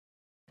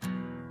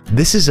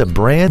This is a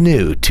brand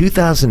new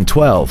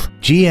 2012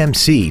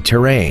 GMC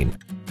Terrain.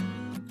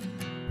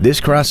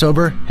 This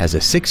crossover has a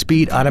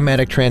 6-speed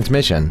automatic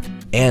transmission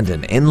and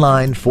an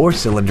inline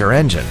 4-cylinder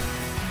engine.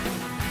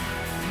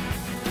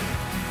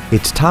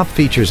 Its top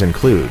features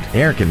include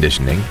air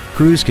conditioning,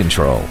 cruise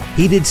control,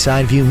 heated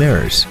side view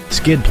mirrors,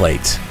 skid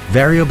plates,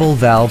 variable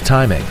valve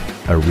timing,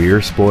 a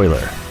rear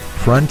spoiler,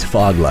 front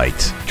fog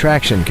lights,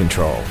 traction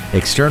control,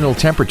 external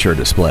temperature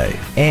display,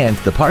 and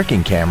the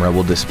parking camera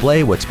will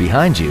display what's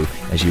behind you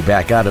as you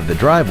back out of the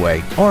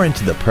driveway or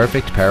into the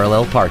perfect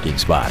parallel parking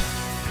spot.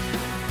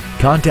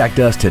 Contact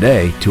us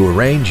today to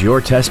arrange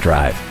your test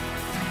drive.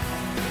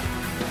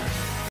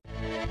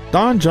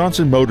 Don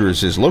Johnson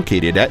Motors is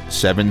located at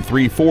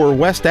 734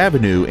 West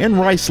Avenue in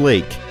Rice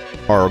Lake.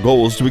 Our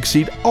goal is to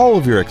exceed all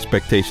of your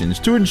expectations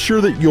to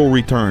ensure that you'll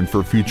return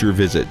for future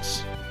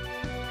visits.